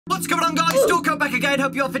What's going on, guys? Dawko back again.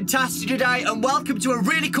 Hope you're fantastic today, and welcome to a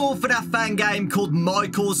really cool FNAF fan game called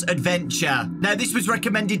Michael's Adventure. Now, this was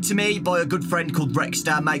recommended to me by a good friend called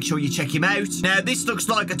Rexter. Make sure you check him out. Now, this looks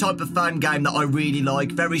like a type of fan game that I really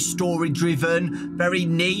like. Very story-driven, very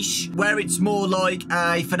niche, where it's more like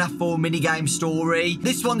a FNAF 4 minigame story.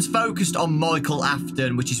 This one's focused on Michael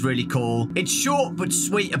Afton, which is really cool. It's short but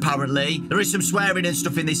sweet, apparently. There is some swearing and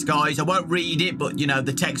stuff in this, guys. I won't read it, but, you know,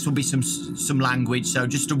 the text will be some language, so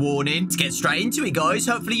just a warning. Let's get straight into it, guys.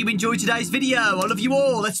 Hopefully you enjoyed today's video. I love you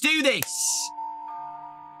all. Let's do this.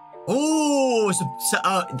 Oh,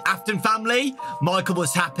 Afton family. Michael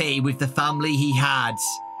was happy with the family he had.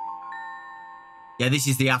 Yeah, this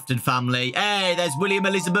is the Afton family. Hey, there's William,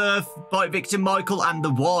 Elizabeth, bite victim Michael, and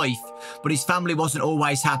the wife. But his family wasn't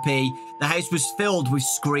always happy. The house was filled with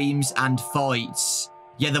screams and fights.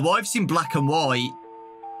 Yeah, the wife's in black and white.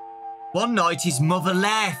 One night, his mother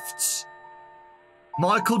left.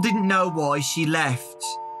 Michael didn't know why she left.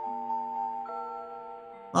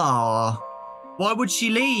 Ah, why would she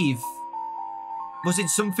leave? Was it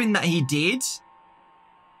something that he did?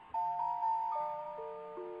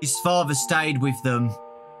 His father stayed with them.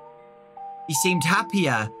 He seemed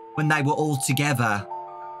happier when they were all together.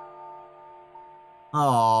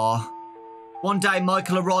 Ah, one day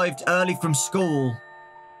Michael arrived early from school.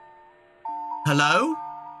 Hello?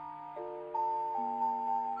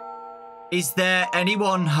 Is there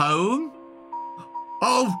anyone home?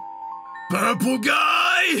 Oh, purple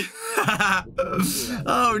guy!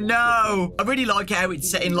 Oh no! I really like how it's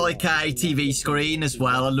set in like a TV screen as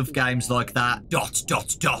well. I love games like that. Dots,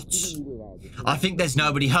 dots, dots. I think there's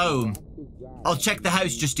nobody home. I'll check the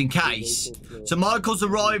house just in case. So Michael's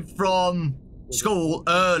arrived from school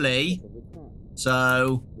early.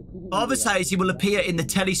 So father says he will appear in the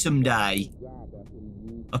telly someday.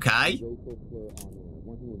 Okay.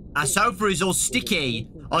 Our sofa is all sticky.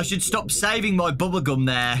 I should stop saving my bubblegum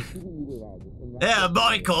there. Yeah,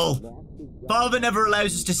 Michael. Father never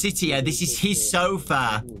allows us to sit here. This is his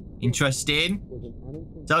sofa. Interesting.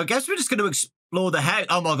 So I guess we're just going to explore the house.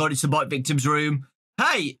 Oh my God, it's the bite victim's room.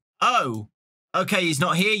 Hey. Oh. Okay, he's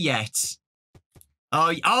not here yet.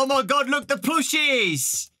 Oh my God, look, the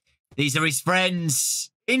plushies. These are his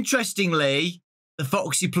friends. Interestingly, the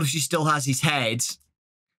Foxy plushie still has his head.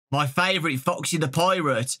 My favourite, Foxy the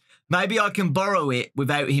Pirate. Maybe I can borrow it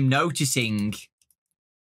without him noticing.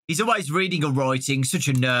 He's always reading or writing, such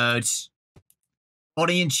a nerd.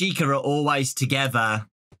 Bonnie and Chica are always together.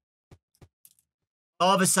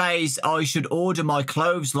 Father says I should order my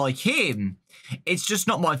clothes like him. It's just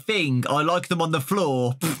not my thing. I like them on the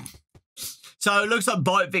floor. So it looks like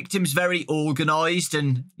bite victim's very organised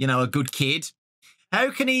and, you know, a good kid. How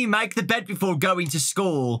can he make the bed before going to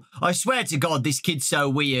school? I swear to God, this kid's so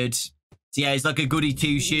weird. So yeah, he's like a goody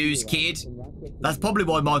two-shoes kid. That's probably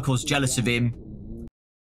why Michael's jealous of him.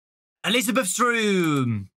 Elizabeth's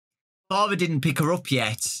room. Father didn't pick her up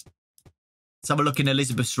yet. Let's have a look in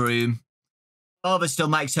Elizabeth's room. Father still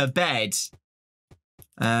makes her bed.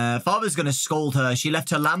 Father's going to scold her. She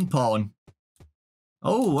left her lamp on.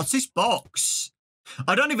 Oh, what's this box?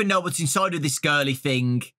 I don't even know what's inside of this girly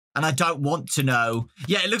thing. And I don't want to know.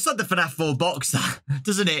 Yeah, it looks like the FNAF 4 box,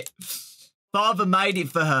 doesn't it? Father made it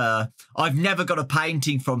for her. I've never got a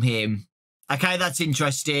painting from him. Okay, that's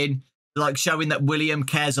interesting. Like showing that William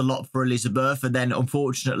cares a lot for Elizabeth. And then,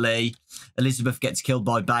 unfortunately, Elizabeth gets killed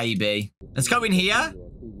by Baby. Let's go in here.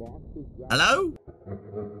 Hello?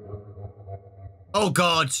 Oh,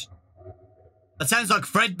 God. That sounds like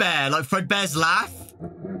Fredbear. Like Fredbear's laugh.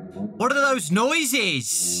 What are those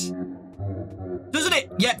noises? Doesn't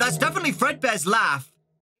it? Yeah, that's definitely Fredbear's laugh.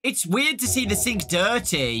 It's weird to see the sink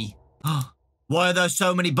dirty. Why are there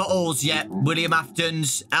so many bottles? Yeah, William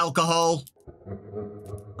Afton's alcohol.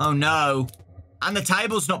 Oh, no. And the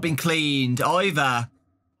table's not been cleaned either.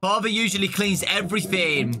 Father usually cleans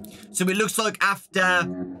everything. So it looks like after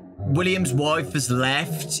William's wife has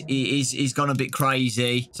left, he's gone a bit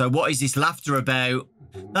crazy. So what is this laughter about?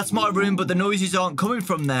 That's my room, but the noises aren't coming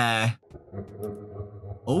from there.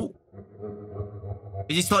 Oh.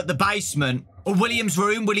 Is this like the basement? Or William's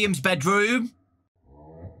room? William's bedroom?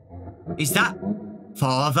 Is that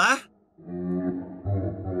Father?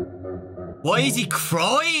 Why is he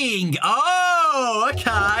crying? Oh,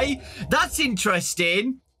 okay. That's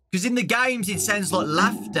interesting. Because in the games, it sounds like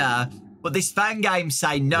laughter. But this fan game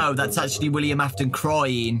say no, that's actually William Afton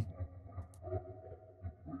crying.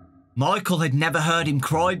 Michael had never heard him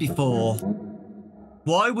cry before.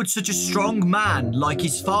 Why would such a strong man like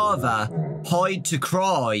his father hide to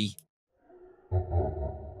cry?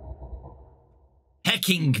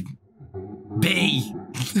 Hecking B.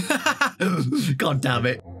 God damn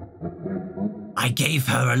it. I gave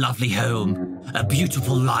her a lovely home, a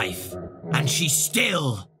beautiful life, and she's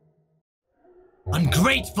still...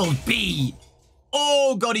 Ungrateful bee!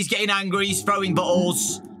 Oh, God, he's getting angry. He's throwing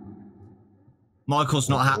bottles. Michael's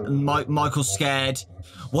not Michael's scared.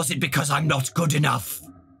 Was it because I'm not good enough?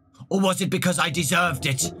 Or was it because I deserved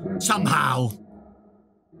it, somehow?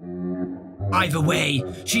 Either way,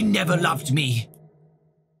 she never loved me.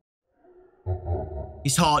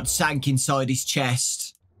 His heart sank inside his chest.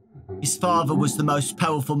 His father was the most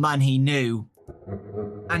powerful man he knew.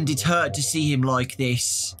 And it hurt to see him like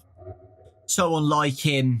this. So unlike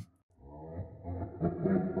him.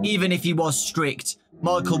 Even if he was strict,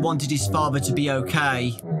 Michael wanted his father to be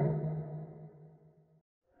okay.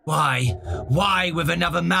 Why? Why with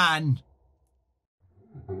another man?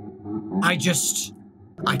 I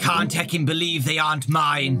can't heckin' believe they aren't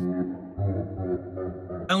mine.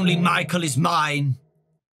 Only Michael is mine.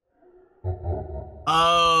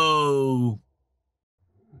 Oh.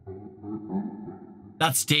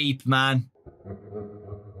 That's deep, man.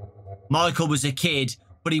 Michael was a kid,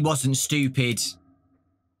 but he wasn't stupid.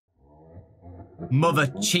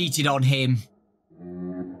 Mother cheated on him.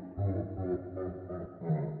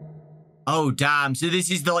 Oh, damn. So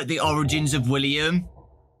this is like the origins of William.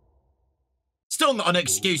 Still not an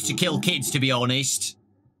excuse to kill kids, to be honest.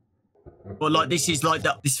 But, like, this is like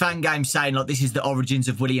this fan game saying, like, this is the origins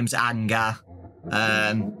of William's anger.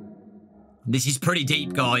 This is pretty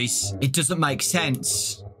deep, guys. It doesn't make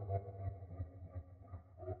sense.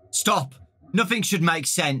 Stop. Nothing should make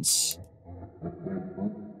sense.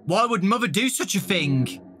 Why would Mother do such a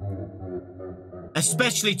thing?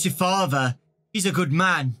 Especially to Father. He's a good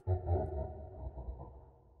man.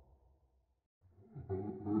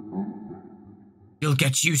 You'll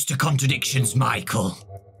get used to contradictions, Michael.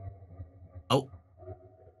 Oh.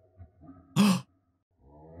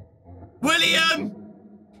 William!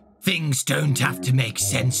 Things don't have to make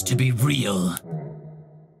sense to be real.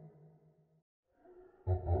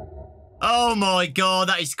 Oh my God,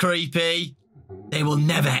 that is creepy. They will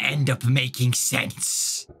never end up making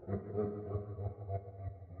sense.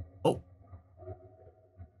 Oh.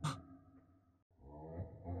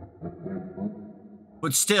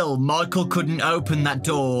 But still, Michael couldn't open that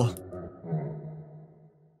door.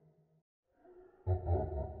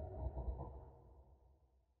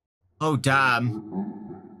 Oh, damn.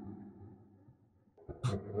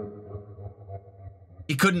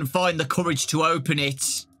 He couldn't find the courage to open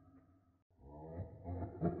it.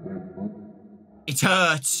 It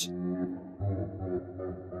hurt.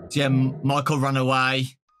 Yeah, Michael ran away.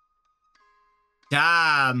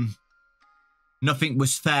 Damn. Nothing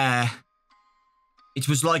was fair. It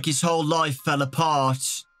was like his whole life fell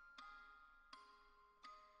apart.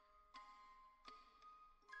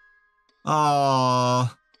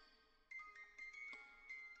 Oh.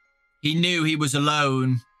 He knew he was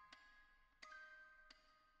alone.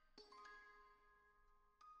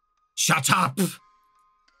 Shut up!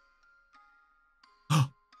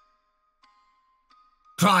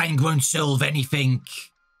 Crying won't solve anything.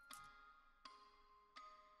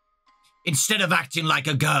 Instead of acting like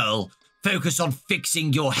a girl, focus on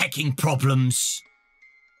fixing your hecking problems.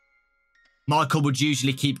 Michael would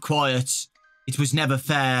usually keep quiet. It was never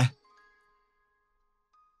fair.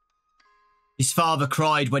 His father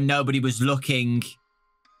cried when nobody was looking.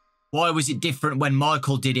 Why was it different when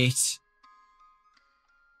Michael did it?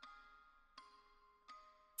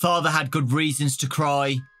 Father had good reasons to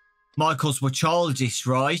cry. Michael's were childish,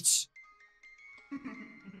 right?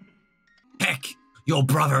 Heck, your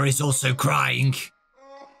brother is also crying.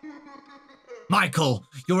 Michael,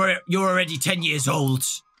 you're already 10 years old.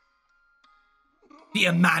 Be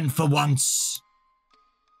a man for once.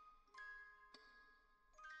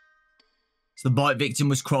 So the bite victim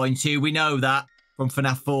was crying too. We know that from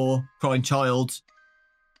FNAF 4, crying child.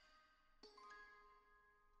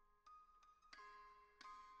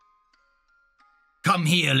 Come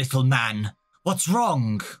here, little man. What's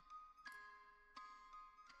wrong?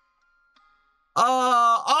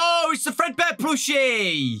 Oh, it's the Fredbear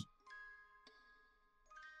plushie.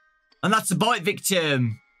 And that's the bite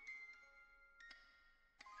victim.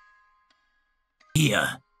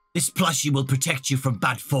 Here, this plushie will protect you from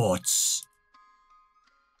bad thoughts.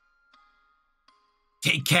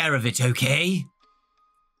 Take care of it, okay?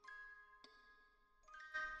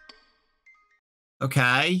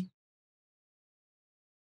 Okay.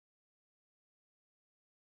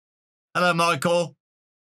 Hello, Michael.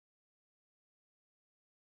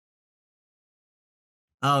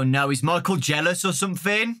 Oh no, is Michael jealous or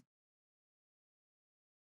something?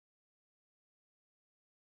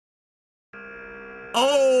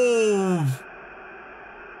 Oh!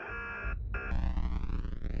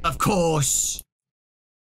 Of course.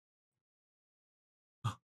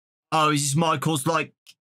 Oh, is this Michael's like,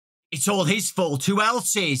 it's all his fault. Who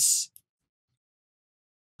else's?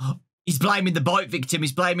 He's blaming the bite victim.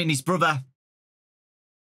 He's blaming his brother.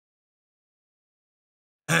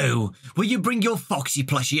 Oh, will you bring your Foxy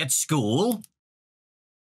plushie at school?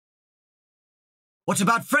 What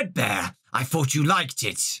about Fredbear? I thought you liked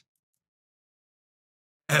it.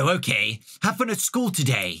 Oh, okay. Have fun at school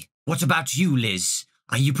today. What about you, Liz?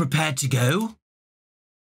 Are you prepared to go?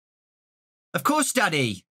 Of course,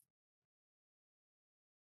 Daddy.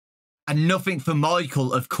 And nothing for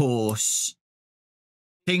Michael, of course.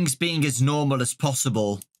 Things being as normal as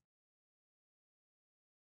possible.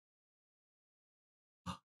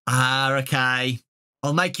 Ah, okay.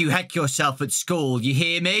 I'll make you heck yourself at school, you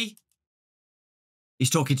hear me? He's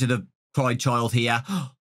talking to the pride child here.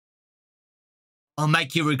 I'll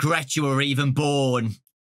make you regret you were even born.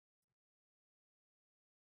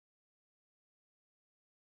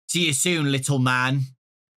 See you soon, little man.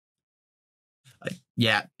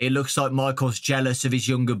 Yeah, it looks like Michael's jealous of his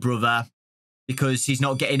younger brother because he's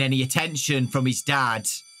not getting any attention from his dad.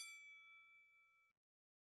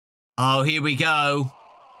 Oh, here we go.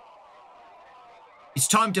 It's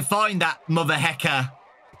time to find that mother hecker.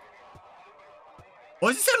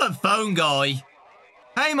 Why does it sound like phone guy?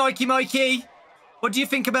 Hey, Mikey. What do you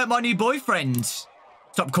think about my new boyfriend?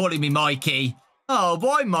 Stop calling me Mikey. Oh,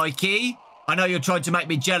 why, Mikey? I know you're trying to make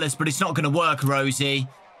me jealous, but it's not going to work, Rosie.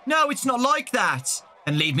 No, it's not like that.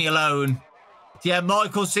 And leave me alone. Yeah,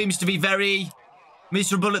 Michael seems to be very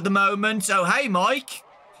miserable at the moment. Oh, hey, Mike.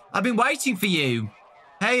 I've been waiting for you.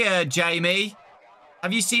 Hey, Jamie.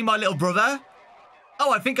 Have you seen my little brother?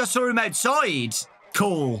 Oh, I think I saw him outside.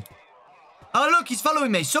 Cool. Oh, look, he's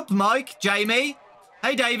following me. Sup, Mike, Jamie.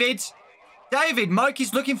 Hey, David. David, Mike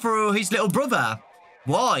is looking for his little brother.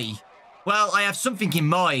 Why? Well, I have something in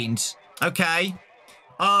mind. Okay.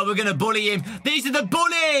 Oh, we're going to bully him. These are the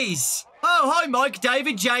bullies. Oh, hi, Mike,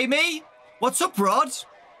 David, Jamie. What's up, Rod?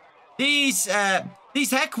 These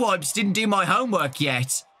heck wipes didn't do my homework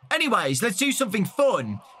yet. Anyways, let's do something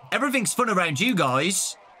fun. Everything's fun around you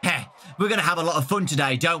guys. Heh, we're going to have a lot of fun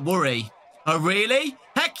today, don't worry. Oh, really?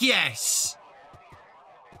 Heck yes.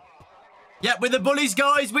 Yep, we're the bullies,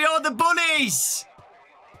 guys. We are the bullies.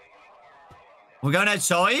 We're going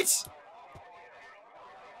outside.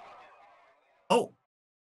 Oh.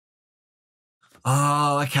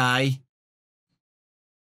 Oh, okay.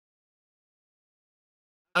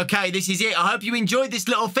 Okay, this is it. I hope you enjoyed this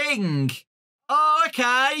little thing. Oh,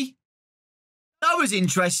 okay. That was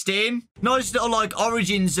interesting. Nice little, like,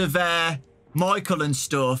 origins of Michael and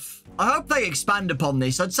stuff. I hope they expand upon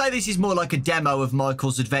this. I'd say this is more like a demo of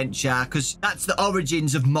Michael's adventure, because that's the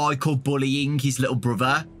origins of Michael bullying his little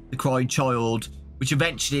brother, the crying child, which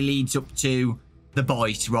eventually leads up to the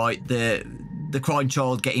bite, right? The crying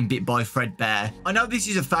child getting bit by Fredbear. I know this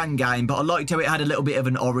is a fan game, but I liked how it had a little bit of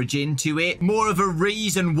an origin to it. More of a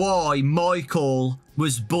reason why Michael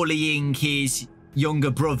was bullying his younger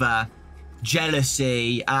brother.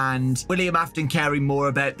 Jealousy, and William Afton caring more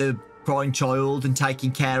about the crying child and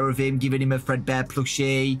taking care of him, giving him a Fredbear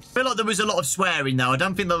plushie. I feel like there was a lot of swearing though. I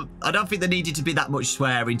don't think there needed to be that much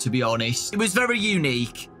swearing, to be honest. It was very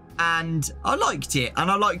unique and I liked it.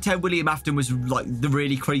 And I liked how William Afton was like the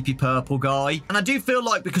really creepy purple guy. And I do feel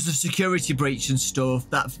like because of security breach and stuff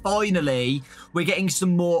that finally we're getting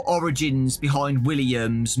some more origins behind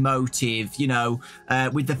William's motive, you know,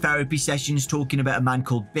 with the therapy sessions talking about a man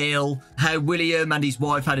called Bill, how William and his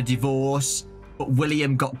wife had a divorce, but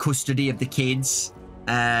William got custody of the kids.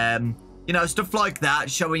 You know, stuff like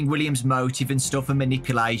that, showing William's motive and stuff and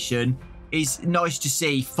manipulation is nice to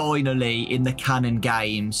see finally in the canon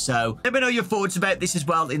game. So let me know your thoughts about this as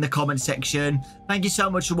well in the comment section. Thank you so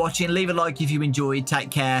much for watching. Leave a like if you enjoyed. Take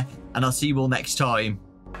care, and I'll see you all next time.